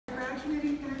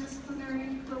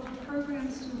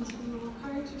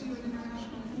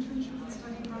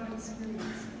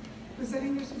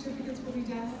Presenting their certificates will be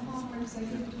Daniel Palm, our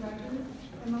Executive Director,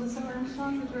 and Melissa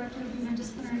Armstrong, the Director of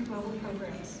Interdisciplinary Global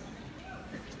Programs.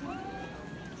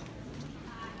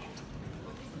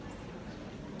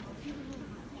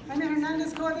 Jaime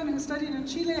Hernandez Gordon, who studied in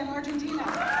Chile and Argentina.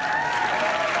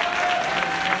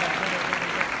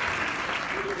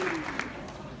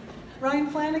 Ryan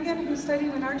Flanagan, who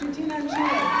studied in Argentina and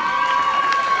Chile.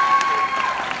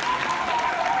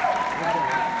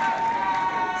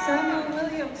 Samuel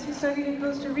Williams, who studied in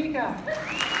Costa Rica.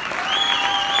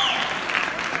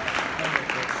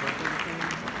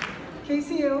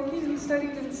 Casey Aoki, who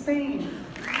studied in Spain.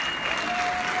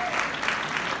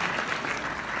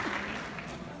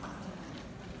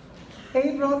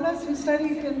 Abe Robles, who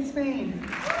studied in Spain.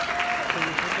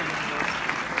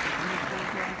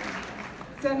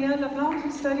 Danielle Laplante,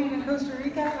 who studied in Costa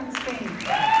Rica and Spain.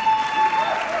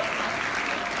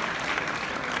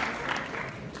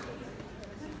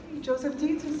 Joseph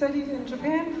Dietz, who studied in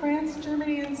Japan, France,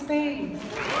 Germany, and Spain.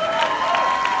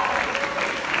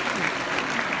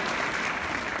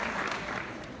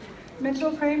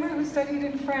 Mitchell Kramer, who studied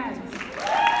in France.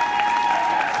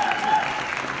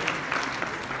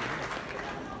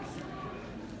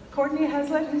 Courtney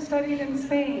Heslett, who studied in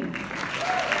Spain.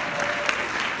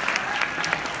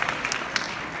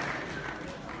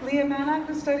 Leah Manak,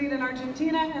 who studied in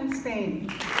Argentina and Spain.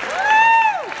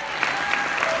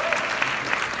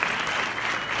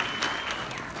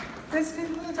 This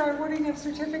concludes our awarding of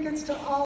certificates to all